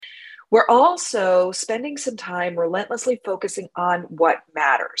we're also spending some time relentlessly focusing on what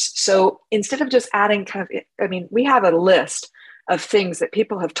matters. So instead of just adding we have a list of things that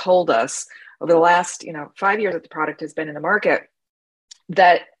people have told us over the last, 5 years that the product has been in the market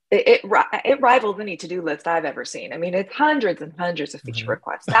that it rivals any to-do list I've ever seen. I mean, it's hundreds and hundreds of feature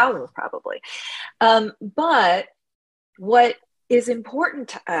requests, thousands probably. But what is important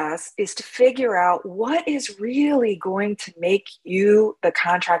to us is to figure out what is really going to make you, the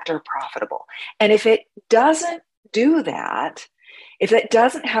contractor, profitable. And if it doesn't do that, if it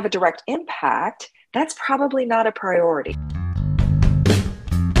doesn't have a direct impact, that's probably not a priority.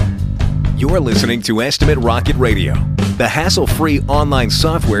 You're listening to Estimate Rocket Radio, the hassle-free online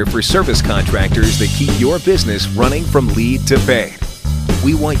software for service contractors that keep your business running from lead to paid.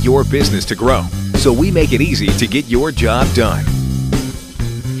 We want your business to grow, so we make it easy to get your job done.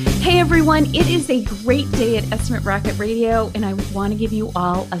 Hey everyone, it is a great day at Estimate Rocket Radio, and I want to give you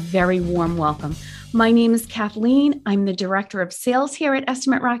all a very warm welcome. My name is Kathleen. I'm the Director of Sales here at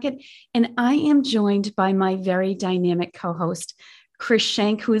Estimate Rocket, and I am joined by my very dynamic co-host, Chris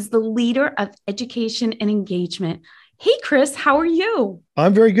Schenk, who is the leader of education and engagement. Hey, Chris, how are you?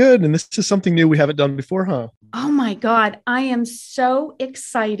 I'm very good. And this is something new we haven't done before, huh? Oh my God, I am so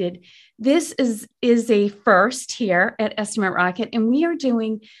excited. This is a first here at Estimate Rocket, and we are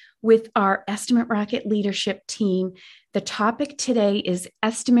doing with our Estimate Rocket leadership team. The topic today is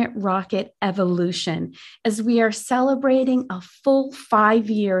Estimate Rocket Evolution, as we are celebrating a full 5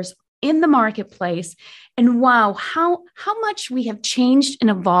 years in the marketplace. And wow, how much we have changed and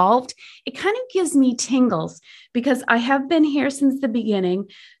evolved. It kind of gives me tingles because I have been here since the beginning.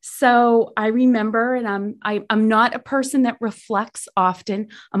 So I remember, and I'm not a person that reflects often.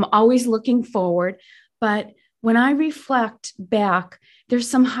 I'm always looking forward. But when I reflect back, there's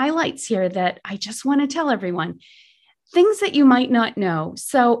some highlights here that I just want to tell everyone. Things that you might not know.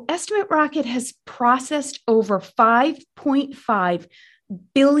 So Estimate Rocket has processed over $5.5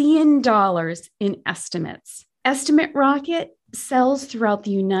 billion in estimates. Estimate Rocket sells throughout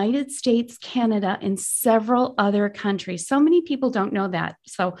the United States, Canada, and several other countries. So many people don't know that.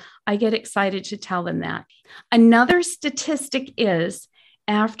 So I get excited to tell them that. Another statistic is,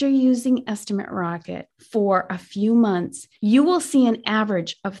 after using Estimate Rocket for a few months, you will see an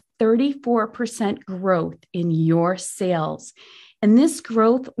average of 34% growth in your sales. And this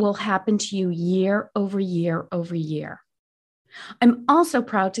growth will happen to you year over year over year. I'm also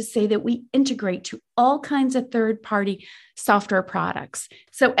proud to say that we integrate to all kinds of third-party software products.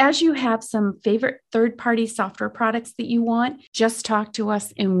 So as you have some favorite third-party software products that you want, just talk to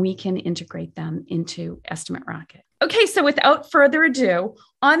us and we can integrate them into Estimate Rocket. Okay, so without further ado,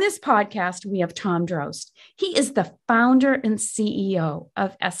 on this podcast, we have Tom Drost. He is the founder and CEO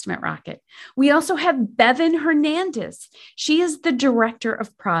of Estimate Rocket. We also have Bevan Hernandez. She is the director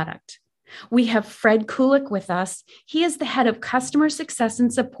of product. We have Fred Kulik with us. He is the head of customer success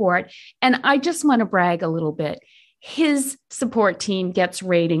and support. And I just want to brag a little bit. His support team gets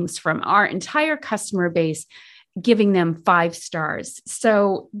ratings from our entire customer base, giving them 5 stars.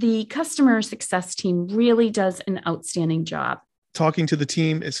 So the customer success team really does an outstanding job. Talking to the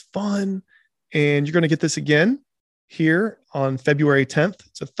team is fun. And you're going to get this again here on February 10th.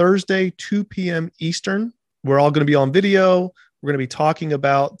 It's a Thursday, 2 p.m. Eastern. We're all going to be on video. We're going to be talking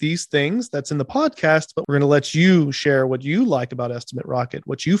about these things that's in the podcast, but we're going to let you share what you like about Estimate Rocket,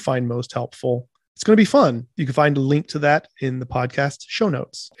 what you find most helpful. It's going to be fun. You can find a link to that in the podcast show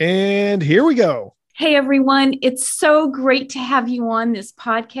notes. And here we go. Hey, everyone. It's so great to have you on this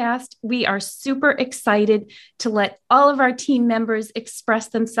podcast. We are super excited to let all of our team members express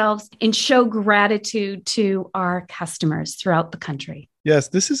themselves and show gratitude to our customers throughout the country. Yes,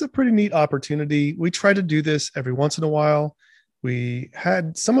 this is a pretty neat opportunity. We try to do this every once in a while. We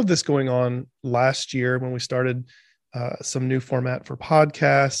had some of this going on last year when we started some new format for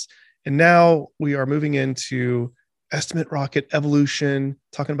podcasts. And now we are moving into Estimate Rocket Evolution,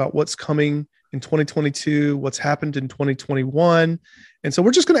 talking about what's coming in 2022, what's happened in 2021. And so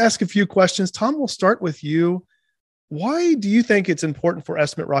we're just going to ask a few questions. Tom, we'll start with you. Why do you think it's important for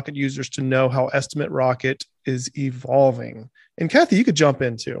Estimate Rocket users to know how Estimate Rocket is evolving? And Kathy, you could jump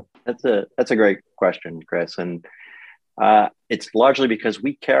in too. That's a great question, Chris. And it's largely because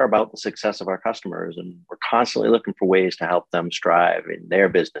we care about the success of our customers, and we're constantly looking for ways to help them strive in their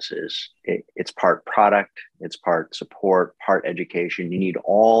businesses. It's part product, it's part support, part education. You need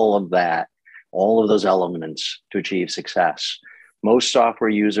all of that, all of those elements to achieve success. Most software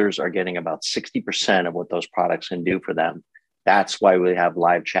users are getting about 60% of what those products can do for them. That's why we have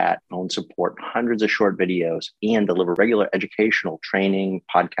live chat, phone support, hundreds of short videos, and deliver regular educational training,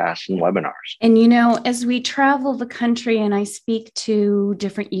 podcasts, and webinars. And, as we travel the country and I speak to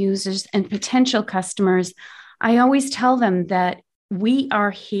different users and potential customers, I always tell them that we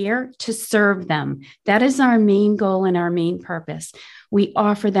are here to serve them. That is our main goal and our main purpose. We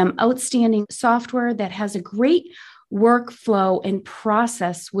offer them outstanding software that has a great workflow and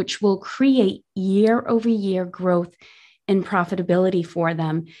process, which will create year-over-year growth and profitability for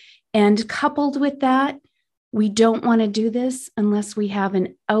them. And coupled with that, we don't want to do this unless we have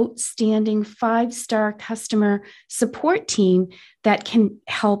an outstanding 5-star customer support team that can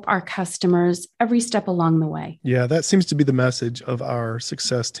help our customers every step along the way. Yeah, that seems to be the message of our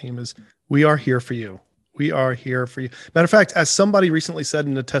success team is we are here for you. We are here for you. Matter of fact, as somebody recently said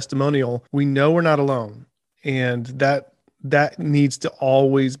in a testimonial, we know we're not alone. And that needs to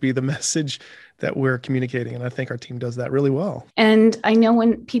always be the message that we're communicating. And I think our team does that really well. And I know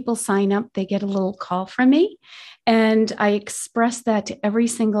when people sign up, they get a little call from me. And I express that to every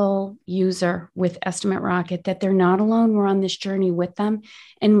single user with Estimate Rocket, that they're not alone. We're on this journey with them.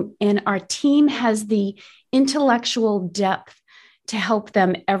 And our team has the intellectual depth to help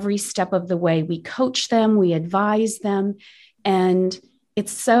them every step of the way. We coach them, we advise them, and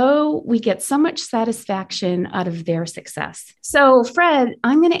we get so much satisfaction out of their success. So, Fred,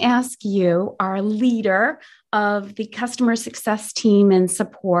 I'm going to ask you, our leader of the customer success team and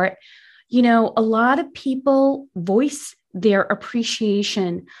support, a lot of people voice their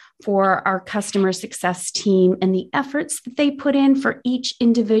appreciation for our customer success team and the efforts that they put in for each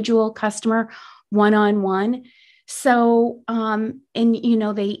individual customer one-on-one. So,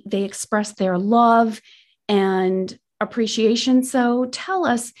 they express their love and appreciation. So tell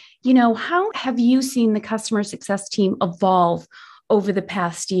us, how have you seen the customer success team evolve over the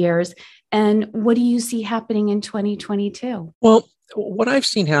past years? And what do you see happening in 2022? Well, what I've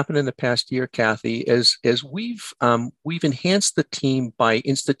seen happen in the past year, Kathy, is we've enhanced the team by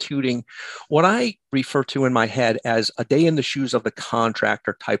instituting what I refer to in my head as a day in the shoes of the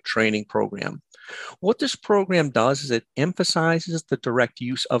contractor type training program. What this program does is it emphasizes the direct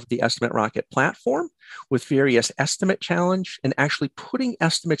use of the Estimate Rocket platform with various estimate challenge and actually putting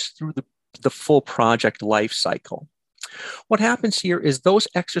estimates through the full project life cycle. What happens here is those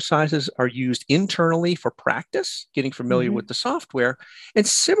exercises are used internally for practice, getting familiar with the software. And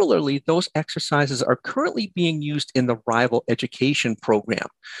similarly, those exercises are currently being used in the Rival Education program.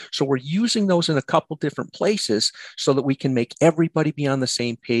 So we're using those in a couple different places so that we can make everybody be on the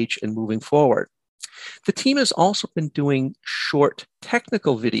same page and moving forward. The team has also been doing short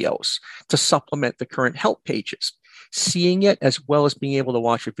technical videos to supplement the current help pages. Seeing it as well as being able to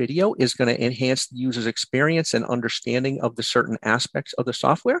watch a video is going to enhance the user's experience and understanding of the certain aspects of the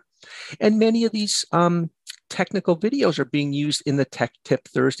software. And many of these technical videos are being used in the Tech Tip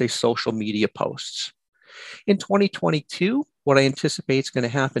Thursday social media posts. In 2022, what I anticipate is going to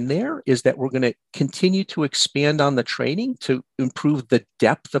happen there is that we're going to continue to expand on the training to improve the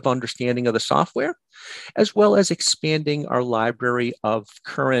depth of understanding of the software, as well as expanding our library of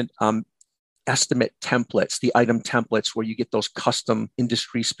current estimate templates, the item templates where you get those custom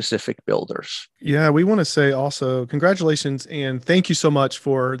industry specific builders. Yeah, we want to say also congratulations and thank you so much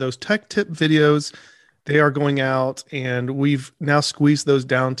for those tech tip videos. They are going out and we've now squeezed those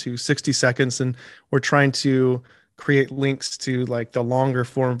down to 60 seconds and we're trying to create links to like the longer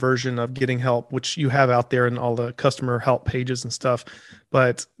form version of getting help, which you have out there in all the customer help pages and stuff.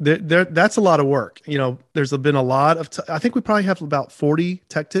 But that's a lot of work. There's been a lot of, I think we probably have about 40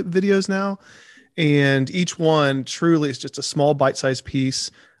 tech tip videos now. And each one truly is just a small bite-sized piece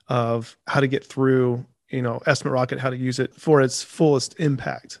of how to get through, Estimate Rocket, how to use it for its fullest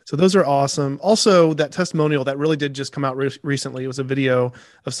impact. So those are awesome. Also, that testimonial that really did just come out recently, it was a video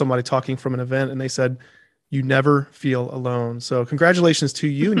of somebody talking from an event and they said, you never feel alone. So congratulations to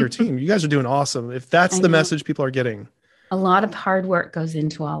you and your team. You guys are doing awesome. If that's the message people are getting. A lot of hard work goes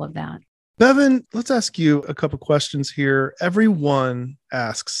into all of that. Bevan, let's ask you a couple questions here. Everyone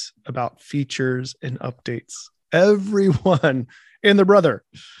asks about features and updates. Everyone and their brother.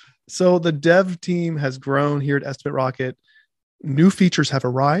 So the dev team has grown here at Estimate Rocket. New features have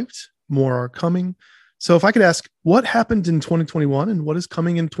arrived. More are coming. So if I could ask, what happened in 2021 and what is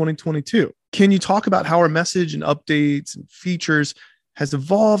coming in 2022? Can you talk about how our message and updates and features has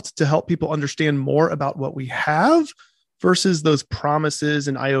evolved to help people understand more about what we have versus those promises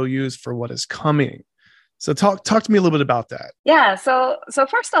and IOUs for what is coming? So talk to me a little bit about that. Yeah. So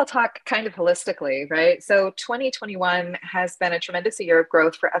first I'll talk kind of holistically, right? So 2021 has been a tremendous year of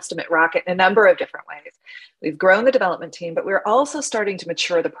growth for Estimate Rocket in a number of different ways. We've grown the development team, but we're also starting to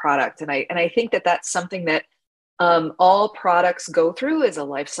mature the product. And I think that that's something that all products go through is a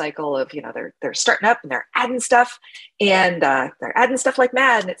life cycle of, they're starting up and they're adding stuff, and they're adding stuff like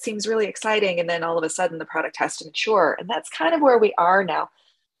mad, and it seems really exciting. And then all of a sudden the product has to mature. And that's kind of where we are now.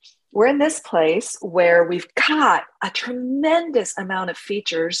 We're in this place where we've got a tremendous amount of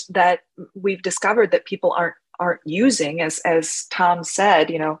features that we've discovered that people aren't using. As Tom said,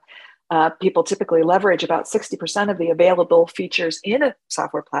 people typically leverage about 60% of the available features in a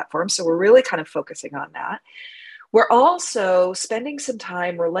software platform. So we're really kind of focusing on that. We're also spending some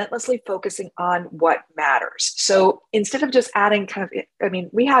time relentlessly focusing on what matters. So instead of just adding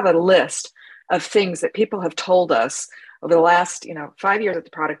we have a list of things that people have told us over the last, 5 years that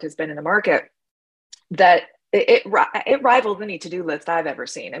the product has been in the market, that it rivals any to-do list I've ever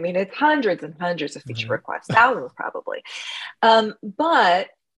seen. I mean, it's hundreds and hundreds of feature requests, thousands probably. But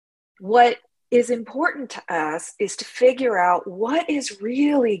what is important to us is to figure out what is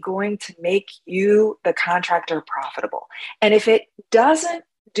really going to make you, the contractor, profitable. And if it doesn't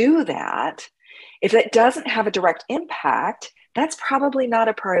do that, if it doesn't have a direct impact, that's probably not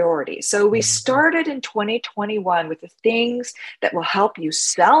a priority. So we started in 2021 with the things that will help you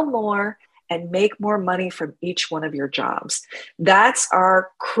sell more and make more money from each one of your jobs. That's the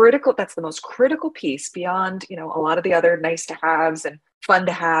most critical piece beyond, a lot of the other nice to haves and fun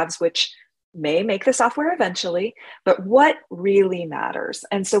to haves, which may make the software eventually, but what really matters.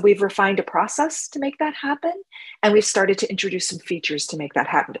 And so we've refined a process to make that happen. And we've started to introduce some features to make that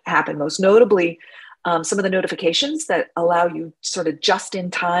happen. Most notably, some of the notifications that allow you sort of just in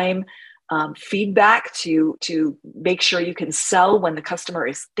time feedback to make sure you can sell when the customer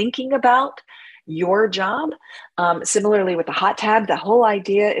is thinking about your job. Similarly with the hot tab, the whole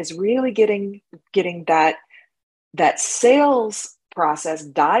idea is really getting that sales process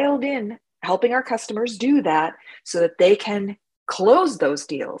dialed in, helping our customers do that so that they can close those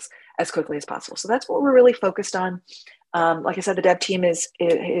deals as quickly as possible. So that's what we're really focused on. Like I said, the dev team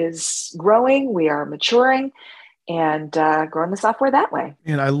is growing. We are maturing and growing the software that way.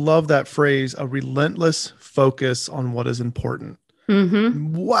 And I love that phrase, a relentless focus on what is important.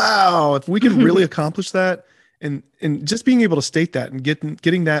 Mm-hmm. Wow. If we can really accomplish that and just being able to state that and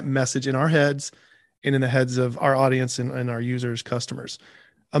getting that message in our heads and in the heads of our audience and our users, customers.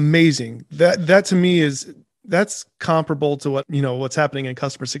 Amazing. That to me that's comparable to what's happening in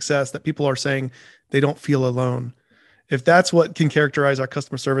customer success, that people are saying they don't feel alone. If that's what can characterize our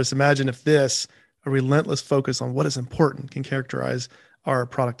customer service, imagine if a relentless focus on what is important, can characterize our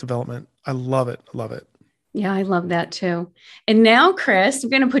product development. I love it. I love it. Yeah, I love that too. And now, Chris, I'm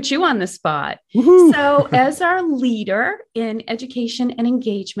going to put you on the spot. Woo-hoo. So as our leader in education and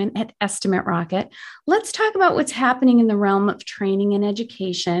engagement at Estimate Rocket, let's talk about what's happening in the realm of training and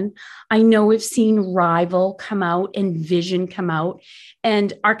education. I know we've seen Rival come out and Vision come out,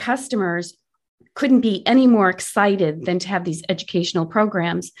 and our customers couldn't be any more excited than to have these educational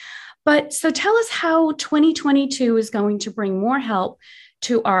programs. But so tell us how 2022 is going to bring more help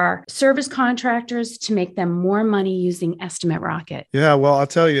to our service contractors to make them more money using Estimate Rocket. Yeah, well, I'll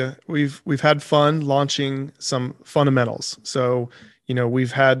tell you, we've had fun launching some fundamentals. So,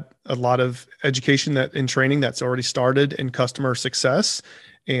 we've had a lot of education in training that's already started in customer success.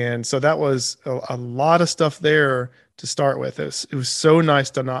 And so that was a lot of stuff there to start with. It was so nice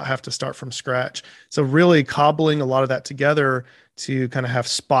to not have to start from scratch. So really cobbling a lot of that together to kind of have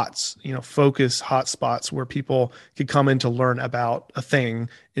spots, focus hot spots where people could come in to learn about a thing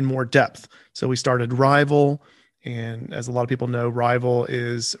in more depth. So we started Rival. And as a lot of people know, Rival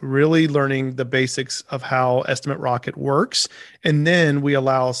is really learning the basics of how Estimate Rocket works. And then we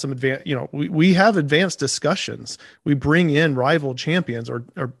allow some we have advanced discussions. We bring in Rival champions or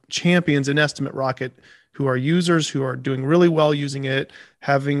champions in Estimate Rocket who are users who are doing really well using it,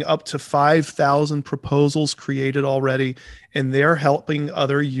 having up to 5,000 proposals created already. And they're helping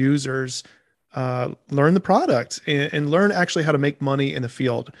other users learn the product and learn actually how to make money in the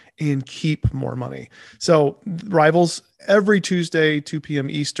field and keep more money. So Rivals every Tuesday, 2 p.m.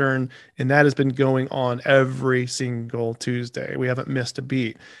 Eastern, and that has been going on every single Tuesday. We haven't missed a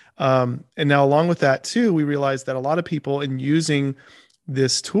beat. And now along with that too, we realized that a lot of people in using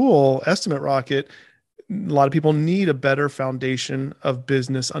this tool, Estimate Rocket, a lot of people need a better foundation of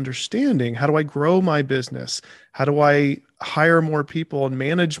business understanding. How do I grow my business? How do I hire more people and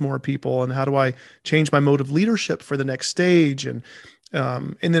manage more people? And how do I change my mode of leadership for the next stage? And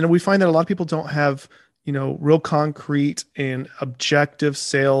then we find that a lot of people don't have, real concrete and objective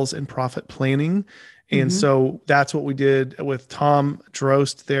sales and profit planning. And so that's what we did with Tom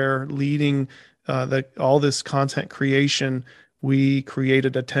Drost there leading all this content creation. We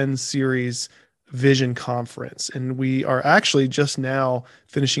created a 10 series Vision Conference. And we are actually just now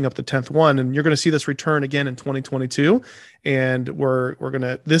finishing up the 10th one. And you're going to see this return again in 2022. And we're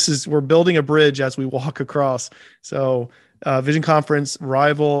building a bridge as we walk across. So Vision Conference,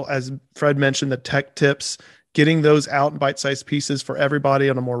 Rival, as Fred mentioned, the tech tips, getting those out in bite-sized pieces for everybody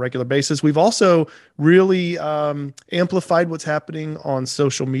on a more regular basis. We've also really amplified what's happening on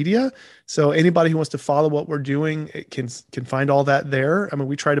social media. So anybody who wants to follow what we're doing can find all that there. I mean,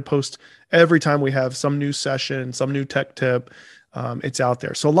 we try to post every time we have some new session, some new tech tip. It's out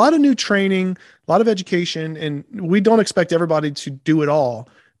there. So a lot of new training, a lot of education, and we don't expect everybody to do it all,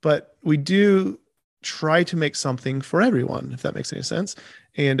 but we do try to make something for everyone, if that makes any sense.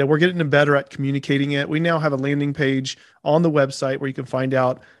 And we're getting better at communicating it. We now have a landing page on the website where you can find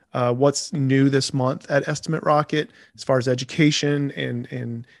out what's new this month at Estimate Rocket as far as education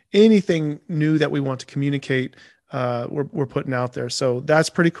and anything new that we want to communicate. We're putting out there. So that's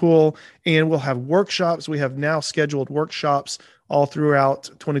pretty cool. And we'll have workshops. We have now scheduled workshops all throughout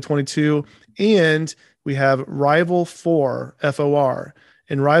 2022. And we have Rival 4, FOR.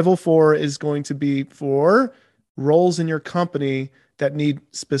 And Rival 4 is going to be for roles in your company that need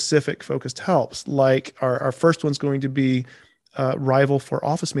specific focused helps. Like our first one's going to be Rival for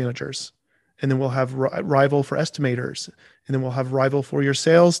office managers. And then we'll have Rival for estimators. And then we'll have Rival for your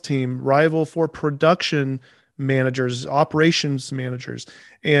sales team, Rival for production managers, operations managers.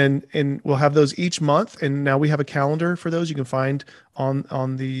 And we'll have those each month. And now we have a calendar for those you can find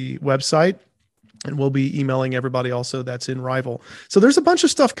on the website. And we'll be emailing everybody also that's in Rival. So there's a bunch of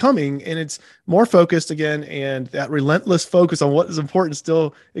stuff coming, and it's more focused again. And that relentless focus on what is important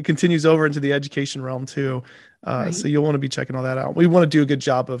still, it continues over into the education realm too. Right. So you'll want to be checking all that out. We want to do a good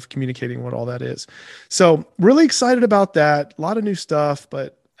job of communicating what all that is. So really excited about that. A lot of new stuff,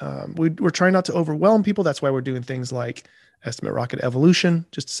 but we're trying not to overwhelm people. That's why we're doing things like Estimate Rocket Evolution,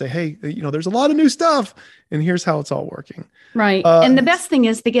 just to say, hey, there's a lot of new stuff and here's how it's all working. Right. And the best thing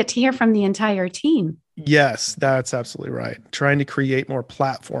is they get to hear from the entire team. Yes, that's absolutely right. Trying to create more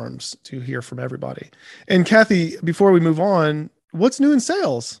platforms to hear from everybody. And Kathy, before we move on, what's new in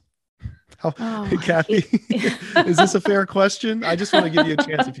sales? Kathy, is this a fair question? I just want to give you a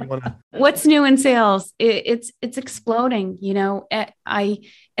chance if you want to. What's new in sales? It's exploding.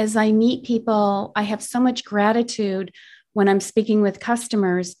 As I meet people, I have so much gratitude when I'm speaking with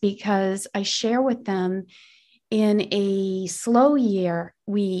customers because I share with them in a slow year,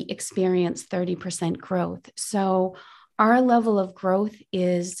 we experience 30% growth. So our level of growth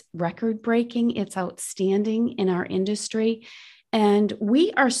is record breaking. It's outstanding in our industry. And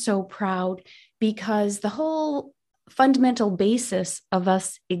we are so proud because the whole fundamental basis of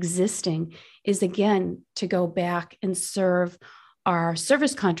us existing is, again, to go back and serve our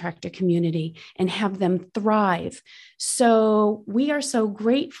service contractor community and have them thrive. So we are so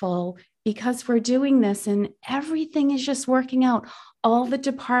grateful because we're doing this and everything is just working out. All the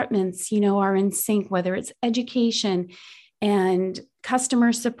departments, are in sync, whether it's education and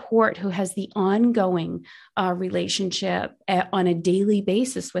customer support, who has the ongoing relationship on a daily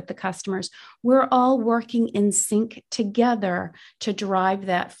basis with the customers. We're all working in sync together to drive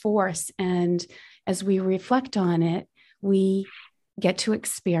that force. And as we reflect on it, we get to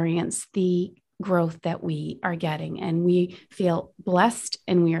experience the growth that we are getting. And we feel blessed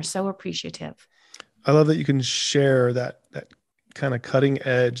and we are so appreciative. I love that you can share that kind of cutting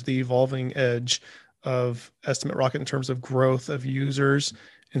edge, the evolving edge of Estimate Rocket in terms of growth of users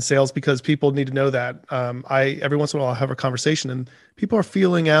and sales, because people need to know that. Every once in a while I'll have a conversation and people are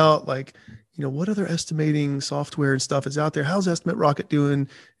feeling out like, what other estimating software and stuff is out there? How's Estimate Rocket doing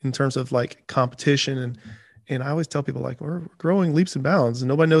in terms of like competition? And I always tell people like, we're growing leaps and bounds and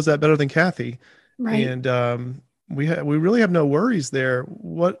nobody knows that better than Kathy. Right. And we really have no worries there.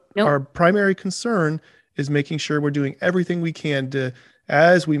 Our primary concern is making sure we're doing everything we can to,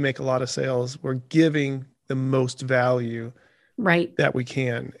 as we make a lot of sales, we're giving the most value that we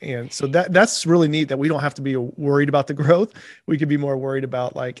can. And so that's really neat that we don't have to be worried about the growth. We could be more worried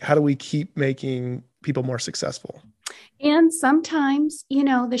about like, how do we keep making people more successful? And sometimes,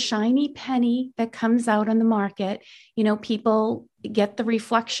 the shiny penny that comes out on the market, people get the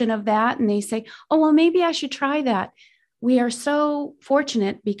reflection of that and they say, oh, well, maybe I should try that. We are so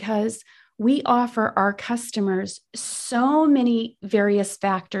fortunate because we offer our customers so many various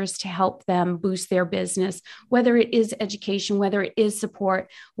factors to help them boost their business, whether it is education, whether it is support,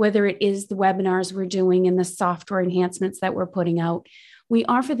 whether it is the webinars we're doing and the software enhancements that we're putting out. We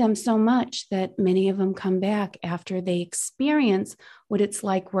offer them so much that many of them come back after they experience what it's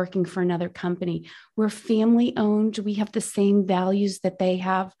like working for another company. We're family owned. We have the same values that they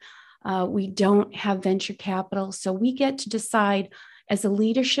have. We don't have venture capital. So we get to decide as a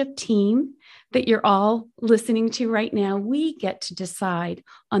leadership team that you're all listening to right now, we get to decide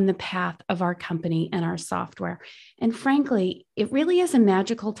on the path of our company and our software. And frankly, it really is a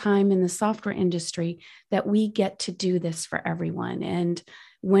magical time in the software industry that we get to do this for everyone. And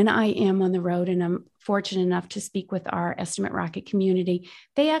when I am on the road and I'm fortunate enough to speak with our Estimate Rocket community,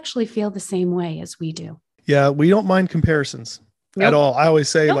 they actually feel the same way as we do. Yeah, we don't mind comparisons at all. I always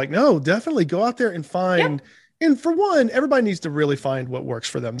say no, definitely go out there and find. And for one, everybody needs to really find what works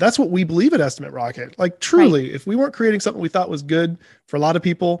for them. That's what we believe at Estimate Rocket. Like truly, if we weren't creating something we thought was good for a lot of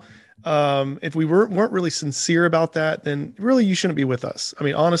people, if we weren't really sincere about that, then really you shouldn't be with us. I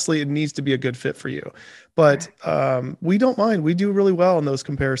mean, honestly, it needs to be a good fit for you. But we don't mind. We do really well in those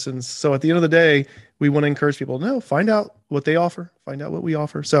comparisons. So at the end of the day, we want to encourage people, no, find out what they offer, find out what we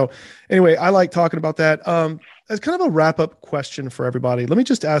offer. So anyway, I like talking about that. As kind of a wrap-up question for everybody, let me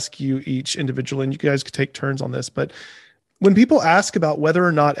just ask you each individually, and you guys could take turns on this. But when people ask about whether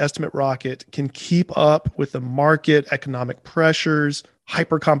or not Estimate Rocket can keep up with the market, economic pressures,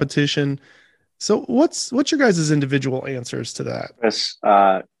 hyper competition, so what's your guys' individual answers to that? Yes,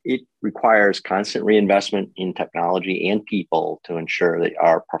 it requires constant reinvestment in technology and people to ensure that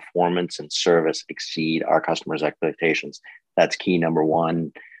our performance and service exceed our customers' expectations. That's key number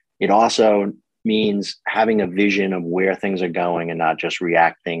one. It also means having a vision of where things are going and not just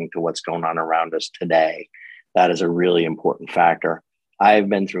reacting to what's going on around us today. That is a really important factor. I've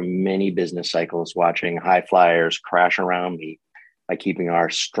been through many business cycles watching high flyers crash around me by keeping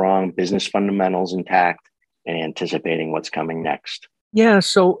our strong business fundamentals intact and anticipating what's coming next. Yeah,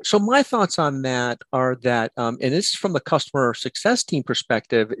 so my thoughts on that are that, and this is from the customer success team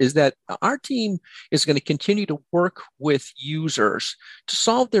perspective, is that our team is going to continue to work with users to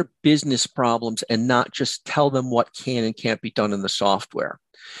solve their business problems and not just tell them what can and can't be done in the software.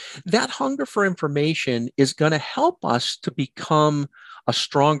 That hunger for information is going to help us to become a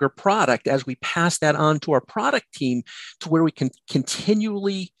stronger product as we pass that on to our product team to where we can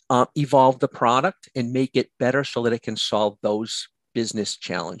continually evolve the product and make it better so that it can solve those business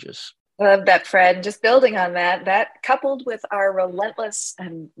challenges. Love that, Fred. Just building on that coupled with our relentless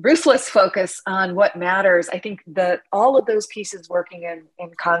and ruthless focus on what matters, I think that all of those pieces working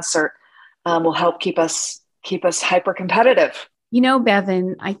in concert will help keep us hyper competitive. You know,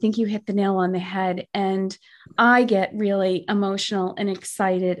 Bevan, I think you hit the nail on the head, and I get really emotional and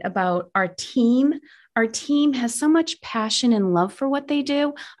excited about our team. Our team has so much passion and love for what they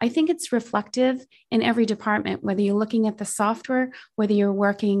do. I think it's reflective in every department, whether you're looking at the software, whether you're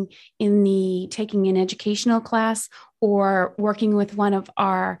working taking an educational class or working with one of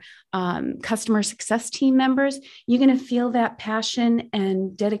our customer success team members, you're going to feel that passion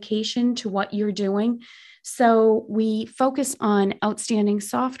and dedication to what you're doing. So we focus on outstanding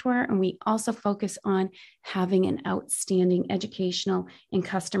software, and we also focus on having an outstanding educational and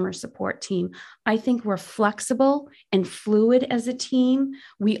customer support team. I think we're flexible and fluid as a team.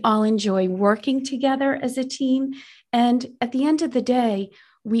 We all enjoy working together as a team. And at the end of the day,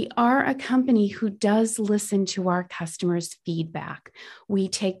 we are a company who does listen to our customers' feedback. We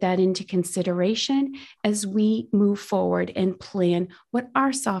take that into consideration as we move forward and plan what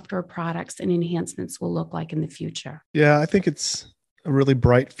our software products and enhancements will look like in the future. Yeah, I think it's a really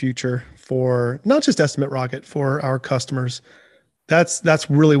bright future for not just Estimate Rocket, for our customers. That's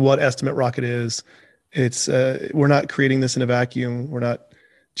really what Estimate Rocket is. It's we're not creating this in a vacuum. We're not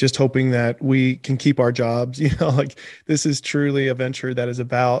just hoping that we can keep our jobs. Like this is truly a venture that is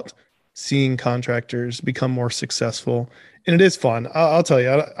about seeing contractors become more successful. And it is fun. I'll tell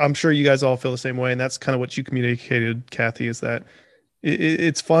you, I'm sure you guys all feel the same way. And that's kind of what you communicated, Kathy, is that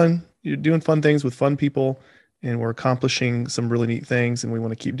it's fun. You're doing fun things with fun people, and we're accomplishing some really neat things. And we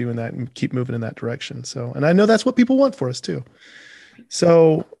want to keep doing that and keep moving in that direction. So, and I know that's what people want for us too.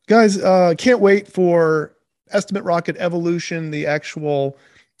 So guys, can't wait for Estimate Rocket Evolution, the actual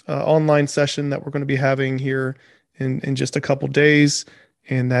online session that we're going to be having here in just a couple days.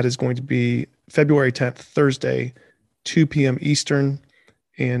 And that is going to be February 10th, Thursday, 2 p.m. Eastern.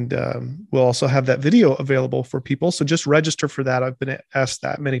 And we'll also have that video available for people. So just register for that. I've been asked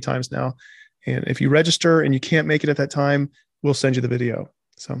that many times now. And if you register and you can't make it at that time, we'll send you the video.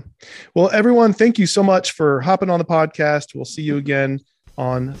 So, well, everyone, thank you so much for hopping on the podcast. We'll see you again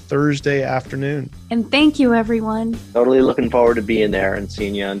on Thursday afternoon. And thank you, everyone. Totally looking forward to being there and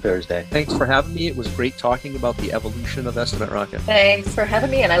seeing you on Thursday. Thanks for having me. It was great talking about the evolution of Estimate Rocket. Thanks for having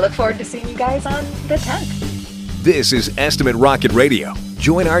me, and I look forward to seeing you guys on the 10th. This is Estimate Rocket Radio.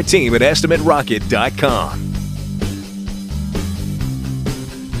 Join our team at estimaterocket.com.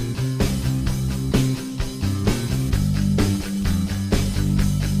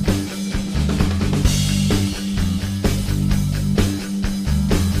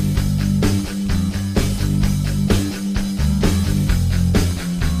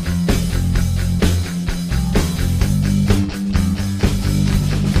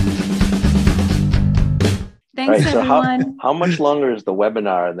 Thanks, So everyone. how much longer is the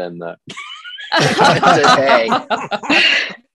webinar than the Today?